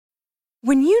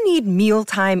When you need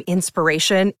mealtime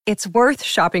inspiration, it's worth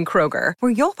shopping Kroger,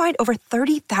 where you'll find over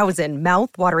 30,000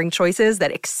 mouth-watering choices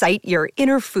that excite your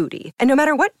inner foodie. And no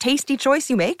matter what tasty choice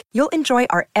you make, you'll enjoy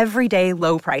our everyday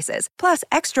low prices, plus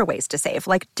extra ways to save,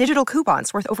 like digital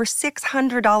coupons worth over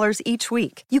 $600 each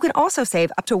week. You can also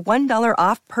save up to $1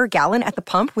 off per gallon at the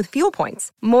pump with fuel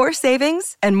points. More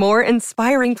savings and more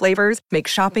inspiring flavors make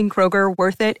shopping Kroger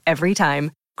worth it every time.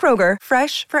 Kroger,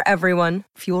 fresh for everyone.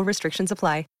 Fuel restrictions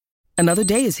apply. Another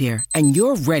day is here, and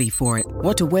you're ready for it.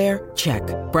 What to wear? Check.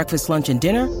 Breakfast, lunch, and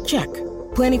dinner? Check.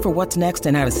 Planning for what's next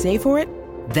and how to save for it?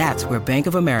 That's where Bank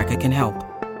of America can help.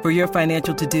 For your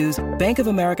financial to-dos, Bank of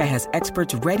America has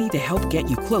experts ready to help get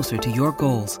you closer to your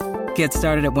goals. Get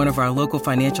started at one of our local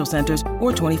financial centers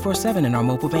or 24/7 in our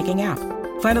mobile banking app.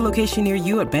 Find a location near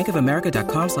you at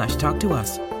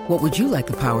bankofamerica.com/talktous. What would you like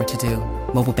the power to do?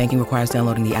 Mobile banking requires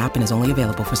downloading the app and is only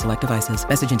available for select devices.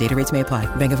 Message and data rates may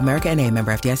apply. Bank of America N.A.,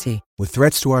 member FDIC. With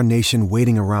threats to our nation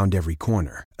waiting around every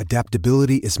corner,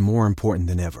 adaptability is more important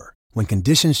than ever. When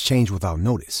conditions change without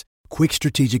notice, quick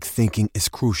strategic thinking is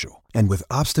crucial. And with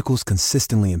obstacles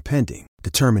consistently impending,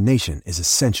 determination is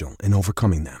essential in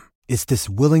overcoming them. It's this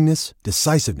willingness,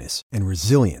 decisiveness, and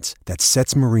resilience that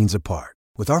sets Marines apart.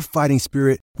 With our fighting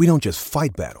spirit, we don't just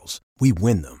fight battles, we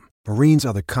win them. Marines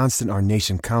are the constant our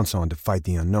nation counts on to fight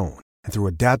the unknown. And through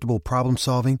adaptable problem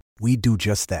solving, we do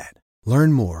just that.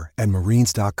 Learn more at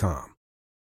marines.com.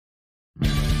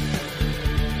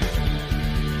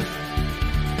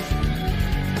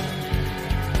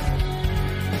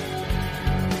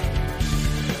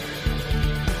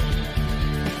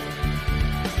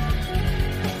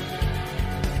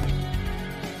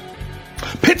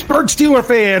 Pittsburgh Steelers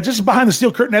fans, this is Behind the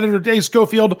Steel Curtain editor Dave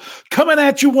Schofield coming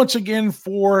at you once again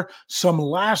for some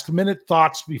last-minute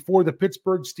thoughts before the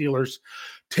Pittsburgh Steelers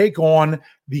take on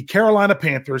the Carolina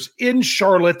Panthers in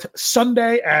Charlotte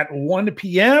Sunday at 1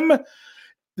 p.m.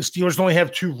 The Steelers only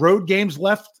have 2 road games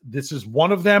left. This is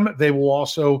one of them. They will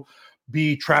also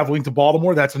be traveling to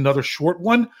Baltimore. That's another short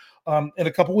one in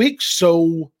a couple weeks.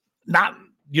 So not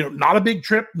a big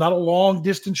trip, not a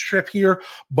long-distance trip here,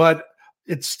 but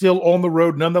it's still on the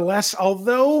road nonetheless,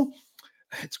 although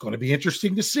it's going to be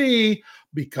interesting to see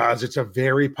because it's a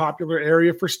very popular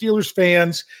area for Steelers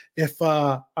fans if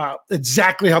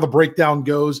exactly how the breakdown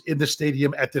goes in the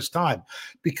stadium at this time.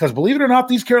 Because believe it or not,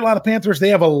 these Carolina Panthers, they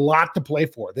have a lot to play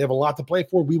for.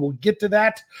 We will get to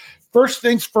that. First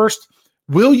things first,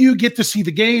 will you get to see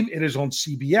the game? It is on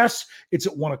CBS. It's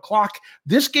at 1 o'clock.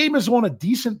 This game is on a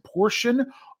decent portion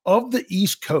of the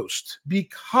East Coast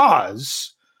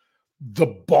because the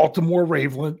Baltimore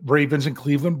Ravens and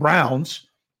Cleveland Browns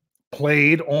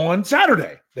played on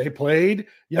Saturday. They played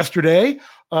yesterday.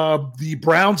 The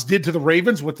Browns did to the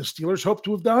Ravens what the Steelers hoped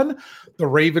to have done. The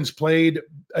Ravens played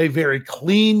a very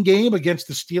clean game against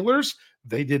the Steelers.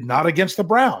 They did not against the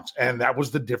Browns, and that was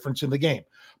the difference in the game.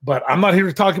 But I'm not here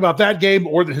to talk about that game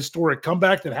or the historic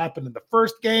comeback that happened in the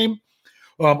first game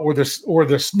or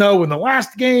the snow in the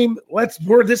last game.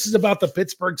 This is about the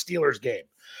Pittsburgh Steelers game.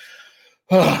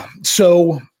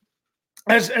 So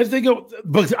as they go,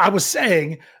 but I was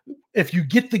saying, if you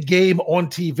get the game on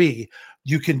TV,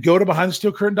 you can go to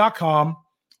BehindTheSteelCurtain.com.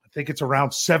 I think it's around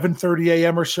 7:30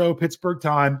 a.m. or so Pittsburgh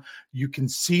time. You can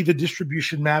see the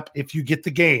distribution map if you get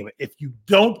the game. If you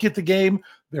don't get the game,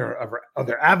 there are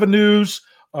other avenues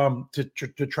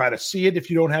to try to see it. If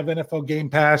you don't have NFL Game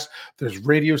Pass, there's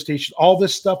radio stations, all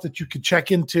this stuff that you can check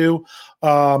into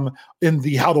in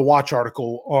the How to Watch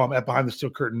article at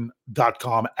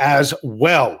BehindTheSteelCurtain.com as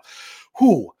well.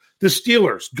 The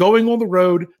Steelers going on the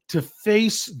road to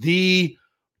face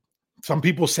some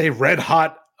people say red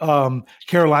hot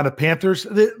Carolina Panthers.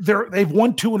 They've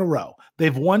won 2 in a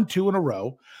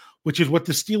row. Which is what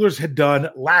the Steelers had done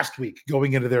last week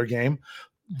going into their game.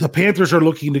 The Panthers are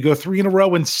looking to go 3 in a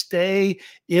row and stay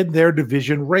in their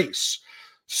division race.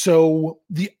 So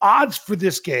the odds for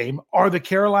this game are the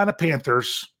Carolina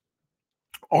Panthers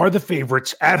are the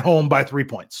favorites at home by 3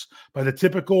 points, by the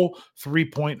typical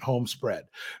 3-point home spread.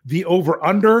 The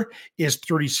over-under is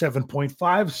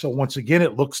 37.5. So once again,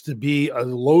 it looks to be a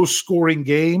low-scoring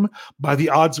game by the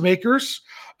odds makers,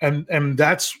 and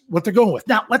that's what they're going with.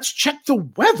 Now, let's check the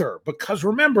weather because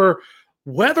remember,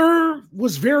 weather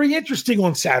was very interesting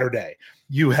on Saturday.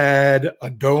 You had a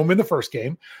dome in the first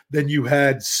game. Then you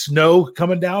had snow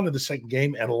coming down in the second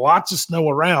game and lots of snow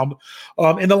around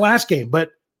in the last game.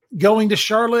 But going to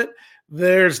Charlotte,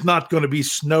 there's not going to be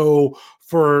snow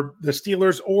for the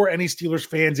Steelers or any Steelers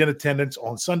fans in attendance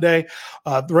on Sunday.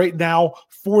 Right now,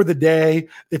 for the day,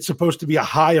 it's supposed to be a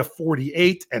high of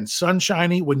 48 and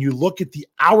sunshiny. When you look at the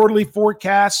hourly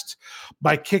forecast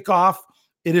by kickoff,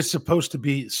 It is supposed to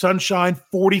be sunshine,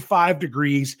 45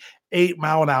 degrees,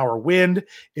 8-mile-an-hour wind.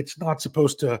 It's not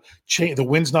supposed to change. The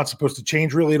wind's not supposed to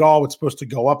change really at all. It's supposed to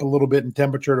go up a little bit in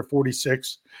temperature to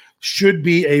 46. Should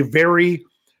be a very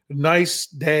nice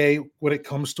day when it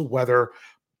comes to weather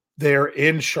there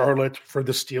in Charlotte for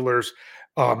the Steelers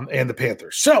and the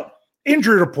Panthers. So,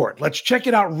 injury report. Let's check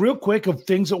it out real quick of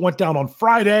things that went down on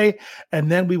Friday,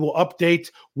 and then we will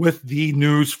update with the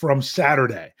news from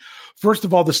Saturday. First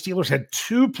of all, the Steelers had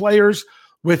 2 players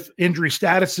with injury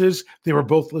statuses. They were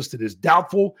both listed as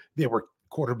doubtful. They were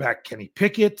quarterback Kenny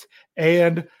Pickett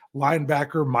and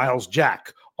linebacker Myles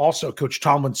Jack. Also, Coach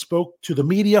Tomlin spoke to the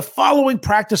media following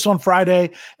practice on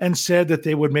Friday and said that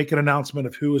they would make an announcement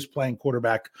of who is playing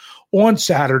quarterback on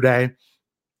Saturday.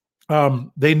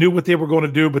 They knew what they were going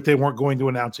to do, but they weren't going to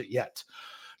announce it yet.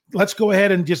 Let's go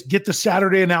ahead and just get the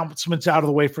Saturday announcements out of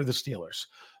the way for the Steelers.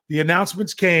 The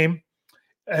announcements came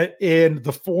in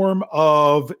the form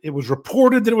of, it was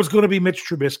reported that it was going to be Mitch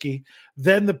Trubisky.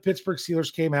 Then the Pittsburgh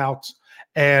Steelers came out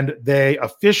and they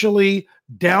officially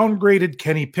downgraded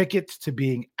Kenny Pickett to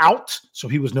being out. So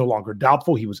he was no longer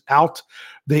doubtful. He was out.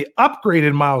 They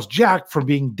upgraded Myles Jack from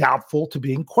being doubtful to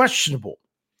being questionable.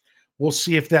 We'll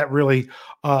see if that really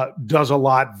does a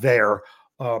lot there.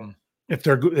 If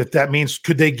that means,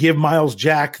 could they give Myles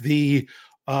Jack the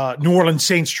New Orleans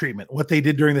Saints treatment, what they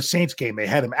did during the Saints game? They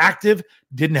had him active,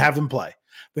 didn't have him play.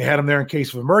 They had him there in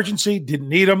case of emergency, didn't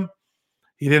need him.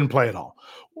 He didn't play at all.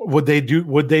 Would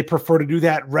they prefer to do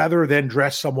that rather than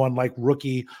dress someone like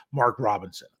rookie Mark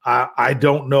Robinson? I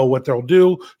don't know what they'll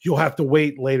do. You'll have to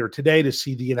wait later today to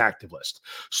see the inactive list.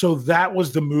 So that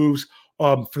was the moves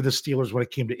for the Steelers when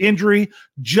it came to injury.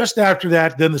 Just after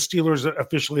that, then the Steelers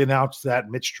officially announced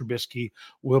that Mitch Trubisky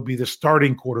will be the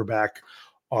starting quarterback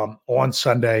on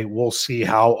Sunday. We'll see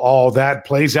how all that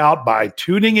plays out by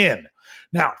tuning in.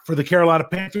 Now, for the Carolina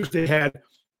Panthers, they had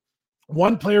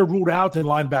 1 player ruled out in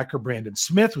linebacker Brandon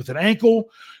Smith with an ankle,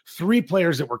 3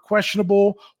 players that were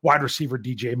questionable, wide receiver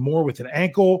DJ Moore with an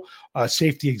ankle,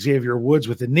 safety Xavier Woods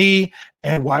with a knee,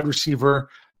 and wide receiver,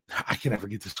 I can never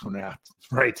get this one out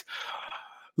right,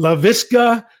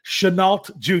 Laviska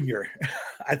Shenault Jr.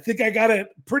 I think I got it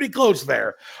pretty close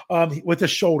there with a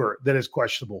shoulder that is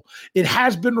questionable. It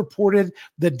has been reported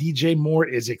that DJ Moore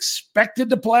is expected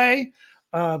to play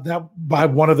that by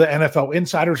one of the NFL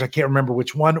insiders. I can't remember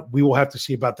which one. We will have to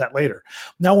see about that later.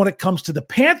 Now, when it comes to the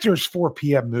Panthers 4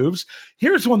 p.m. moves,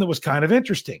 here's one that was kind of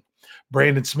interesting.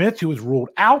 Brandon Smith, who was ruled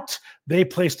out, they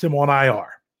placed him on IR.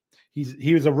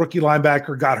 He was a rookie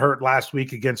linebacker, got hurt last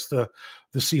week against the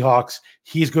Seahawks.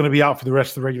 He's going to be out for the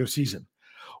rest of the regular season.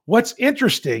 What's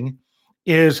interesting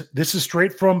is this is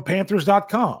straight from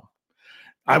Panthers.com.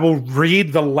 I will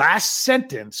read the last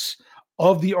sentence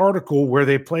of the article where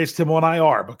they placed him on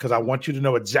IR because I want you to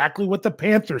know exactly what the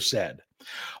Panthers said.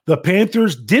 The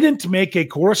Panthers didn't make a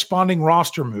corresponding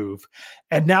roster move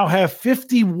and now have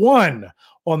 51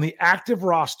 on the active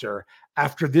roster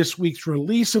after this week's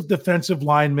release of defensive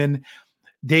lineman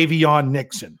Davion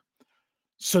Nixon.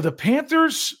 So the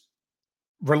Panthers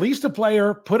released a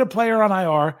player, put a player on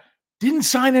IR, didn't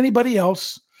sign anybody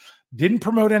else, didn't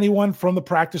promote anyone from the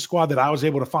practice squad that I was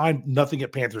able to find. Nothing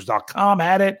at Panthers.com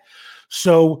had it.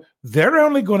 So they're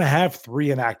only going to have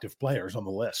 3 inactive players on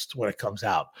the list when it comes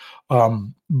out.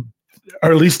 Or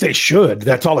at least they should.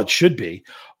 That's all it should be.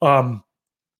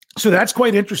 So that's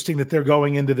quite interesting that they're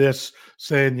going into this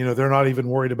saying, they're not even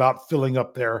worried about filling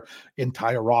up their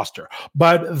entire roster.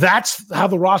 But that's how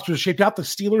the roster is shaped out. The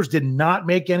Steelers did not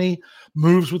make any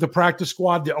moves with the practice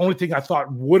squad. The only thing I thought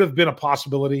would have been a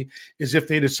possibility is if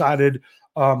they decided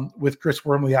with Chris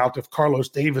Wormley out, if Carlos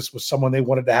Davis was someone they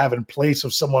wanted to have in place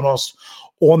of someone else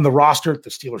on the roster. The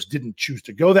Steelers didn't choose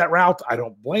to go that route. I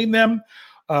don't blame them.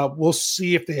 We'll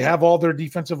see if they have all their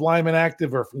defensive linemen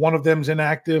active or if one of them's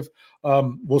inactive.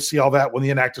 We'll see all that when the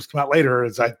inactives come out later,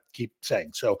 as I keep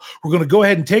saying. So we're going to go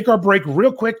ahead and take our break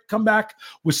real quick, come back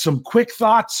with some quick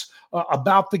thoughts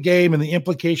about the game and the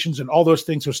implications and all those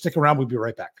things. So stick around. We'll be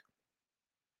right back.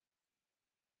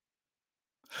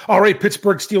 All right,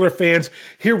 Pittsburgh Steelers fans,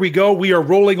 here we go. We are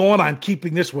rolling on. I'm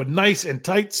keeping this one nice and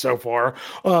tight so far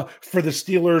for the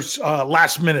Steelers'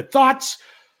 last-minute thoughts.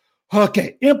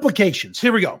 Okay, implications.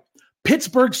 Here we go.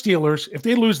 Pittsburgh Steelers, if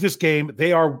they lose this game,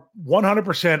 they are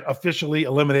 100% officially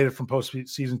eliminated from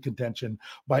postseason contention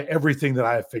by everything that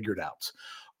I have figured out.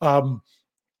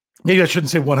 Maybe I shouldn't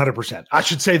say 100%. I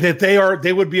should say that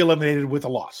they would be eliminated with a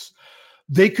loss.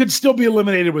 They could still be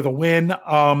eliminated with a win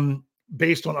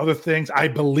based on other things. I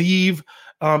believe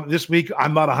this week,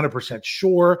 I'm not 100%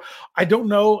 sure. I don't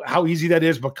know how easy that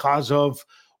is because of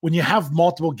when you have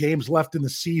multiple games left in the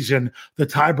season, the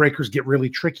tiebreakers get really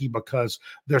tricky because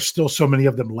there's still so many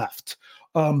of them left.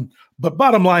 But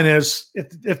bottom line is,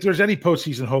 if there's any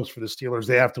postseason hopes for the Steelers,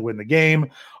 they have to win the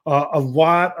game. A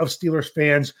lot of Steelers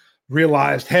fans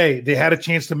realized, hey, they had a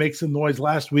chance to make some noise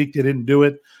last week. They didn't do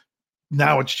it.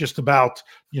 Now it's just about,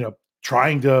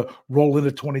 trying to roll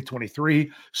into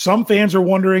 2023. Some fans are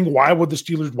wondering, why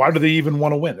do they even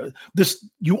want to win?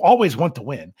 You always want to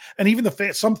win. And even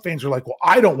some fans are like, well,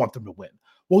 I don't want them to win.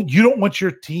 Well, you don't want your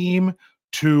team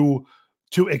to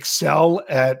excel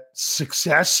at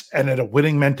success and at a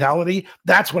winning mentality.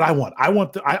 That's what I want.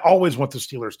 I always want the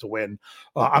Steelers to win.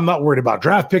 I'm not worried about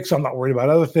draft picks. I'm not worried about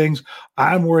other things.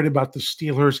 I'm worried about the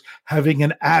Steelers having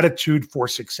an attitude for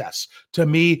success. To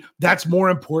me, that's more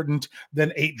important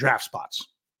than 8 draft spots.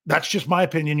 That's just my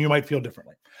opinion. You might feel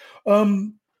differently.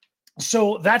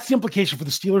 So that's the implication for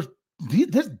the Steelers.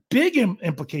 There's big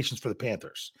implications for the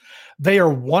Panthers. They are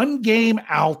 1 game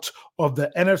out of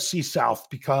the NFC South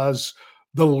because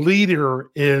the leader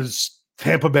is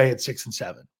Tampa Bay at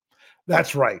 6-7.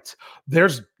 That's right.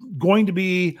 There's going to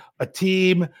be a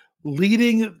team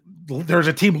leading. There's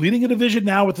a team leading a division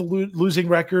now with the losing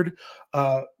record.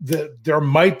 There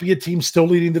might be a team still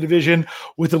leading the division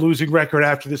with a losing record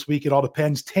after this week. It all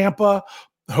depends. Tampa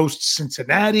hosts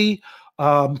Cincinnati.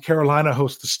 Carolina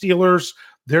hosts the Steelers.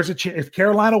 There's a chance if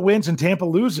Carolina wins and Tampa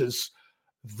loses,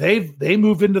 they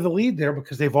move into the lead there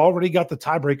because they've already got the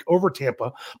tiebreak over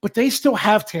Tampa, but they still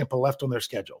have Tampa left on their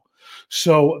schedule.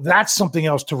 So that's something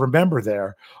else to remember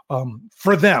there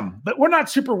for them. But we're not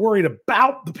super worried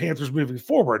about the Panthers moving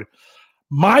forward.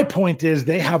 My point is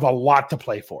they have a lot to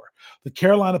play for. The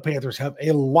Carolina Panthers have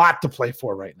a lot to play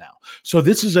for right now. So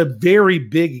this is a very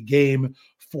big game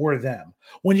for them.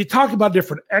 When you talk about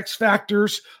different X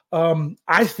factors,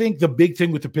 I think the big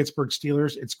thing with the Pittsburgh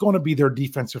Steelers, it's going to be their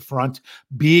defensive front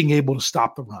being able to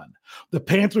stop the run. The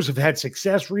Panthers have had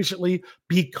success recently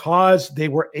because they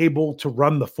were able to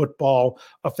run the football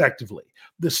effectively.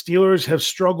 The Steelers have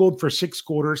struggled for 6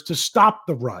 quarters to stop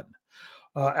the run.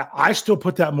 I still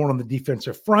put that more on the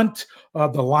defensive front. The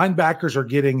linebackers are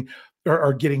getting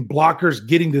blockers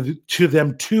getting to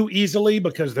them too easily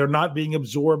because they're not being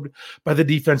absorbed by the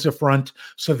defensive front.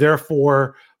 So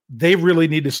therefore, they really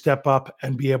need to step up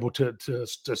and be able to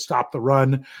stop the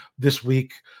run this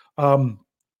week. And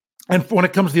when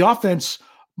it comes to the offense,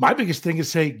 my biggest thing is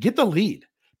say, get the lead.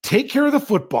 Take care of the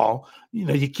football.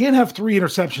 You can't have 3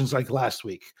 interceptions like last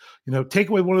week. Take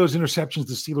away one of those interceptions,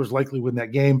 the Steelers likely win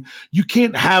that game. You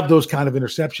can't have those kind of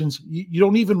interceptions. You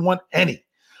don't even want any.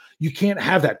 You can't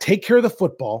have that. Take care of the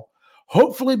football,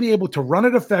 hopefully be able to run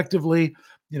it effectively,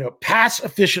 pass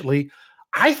efficiently.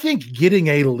 I think getting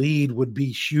a lead would be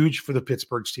huge for the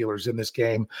Pittsburgh Steelers in this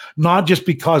game, not just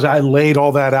because I laid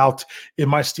all that out in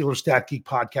my Steelers Stat Geek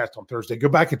podcast on Thursday. Go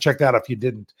back and check that out if you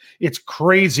didn't. It's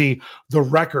crazy the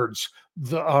records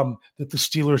that the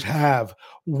Steelers have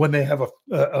when they have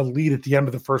a lead at the end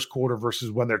of the first quarter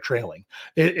versus when they're trailing.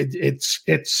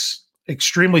 It's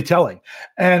extremely telling.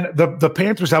 And the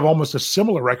Panthers have almost a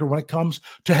similar record when it comes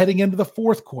to heading into the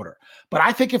fourth quarter. But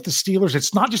I think if the Steelers,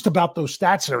 it's not just about those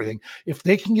stats and everything. If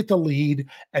they can get the lead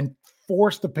and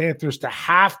force the Panthers to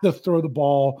have to throw the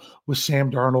ball with Sam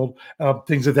Darnold,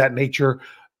 things of that nature,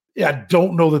 I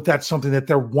don't know that that's something that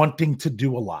they're wanting to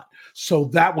do a lot. So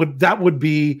that would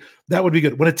be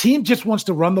good. When a team just wants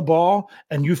to run the ball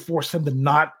and you force them to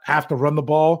not have to run the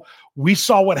ball, we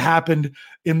saw what happened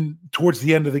towards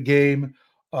the end of the game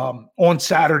on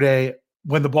Saturday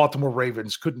when the Baltimore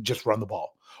Ravens couldn't just run the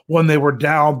ball. When they were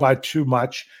down by too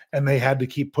much and they had to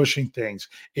keep pushing things,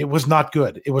 it was not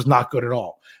good. It was not good at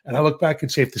all. And I look back and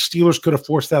say, if the Steelers could have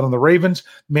forced that on the Ravens,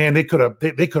 man, they could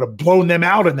have blown them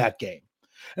out in that game.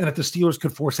 And if the Steelers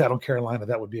could force that on Carolina,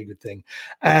 that would be a good thing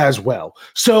as well.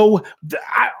 So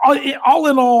all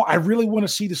in all, I really want to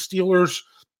see the Steelers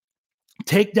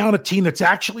take down a team that's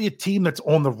actually a team that's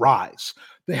on the rise.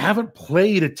 They haven't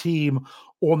played a team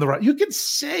on the rise. You can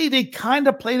say they kind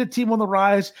of played a team on the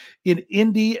rise in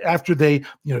Indy after they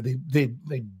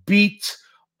beat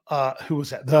who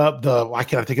was that? I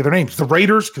can't think of their names. The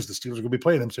Raiders, because the Steelers are going to be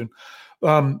playing them soon.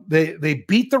 They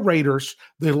beat the Raiders.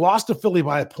 They lost to Philly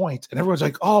by a point, and everyone's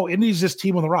like, "Oh, Indy's this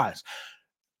team on the rise."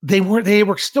 They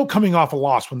were still coming off a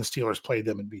loss when the Steelers played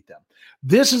them and beat them.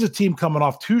 This is a team coming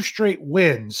off 2 straight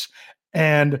wins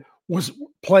and was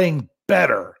playing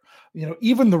better.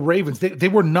 Even the Ravens, they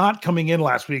were not coming in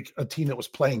last week a team that was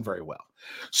playing very well.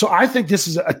 So I think this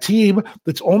is a team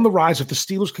that's on the rise. If the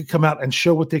Steelers could come out and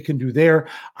show what they can do there,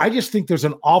 I just think there's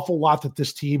an awful lot that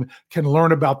this team can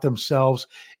learn about themselves.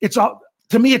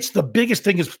 To me, it's the biggest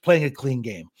thing is playing a clean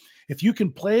game. If you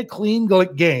can play a clean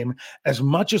game as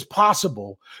much as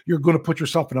possible, you're going to put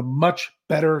yourself in a much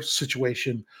better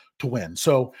situation to win.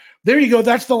 So there you go.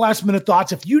 That's the last minute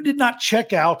thoughts. If you did not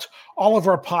check out all of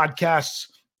our podcasts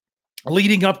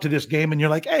leading up to this game and you're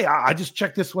like, hey, I just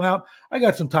checked this one out, I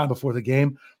got some time before the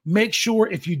game, make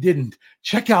sure if you didn't,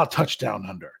 check out Touchdown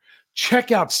Under.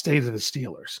 Check out State of the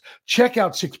Steelers. Check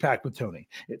out Six Pack with Tony.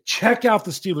 Check out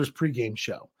the Steelers pregame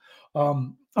show.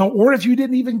 Or if you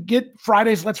didn't even get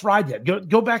Friday's Let's Ride yet,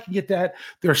 go back and get that.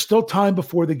 There's still time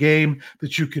before the game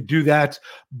that you could do that.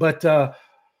 But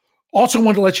also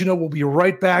wanted to let you know we'll be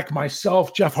right back.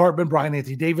 Myself, Jeff Hartman, Brian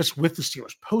Anthony Davis with the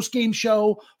Steelers postgame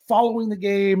show following the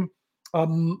game.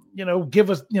 Give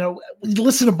us,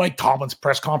 listen to Mike Tomlin's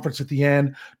press conference at the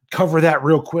end, cover that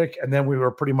real quick, and then we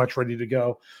were pretty much ready to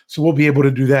go. So we'll be able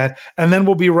to do that. And then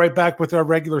we'll be right back with our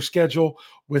regular schedule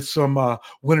with some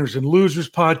winners and losers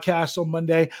podcasts on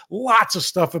Monday. Lots of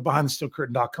stuff at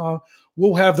BehindTheSteelCurtain.com.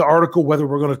 We'll have the article, whether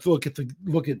we're going to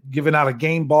look at giving out a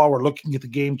game ball or looking at the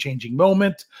game-changing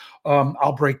moment.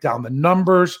 I'll break down the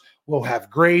numbers. We'll have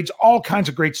grades, all kinds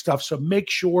of great stuff. So make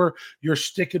sure you're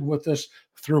sticking with us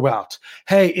throughout.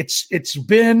 Hey, it's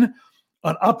been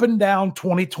an up and down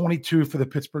 2022 for the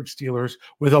Pittsburgh Steelers,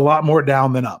 with a lot more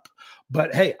down than up.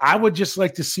 But hey, I would just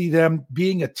like to see them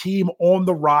being a team on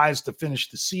the rise to finish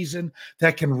the season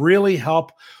that can really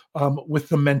help with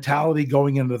the mentality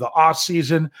going into the off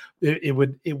season.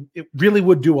 It really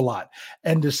would do a lot.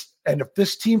 And if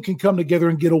this team can come together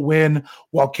and get a win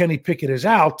while Kenny Pickett is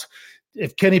out,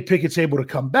 if Kenny Pickett's able to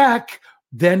come back,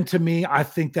 then to me, I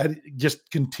think that it just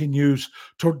continues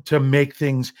to make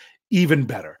things even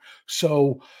better.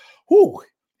 So,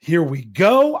 here we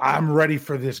go. I'm ready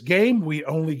for this game. We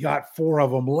only got 4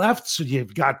 of them left, so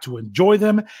you've got to enjoy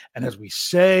them. And as we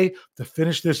say, to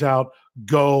finish this out,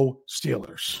 go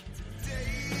Steelers.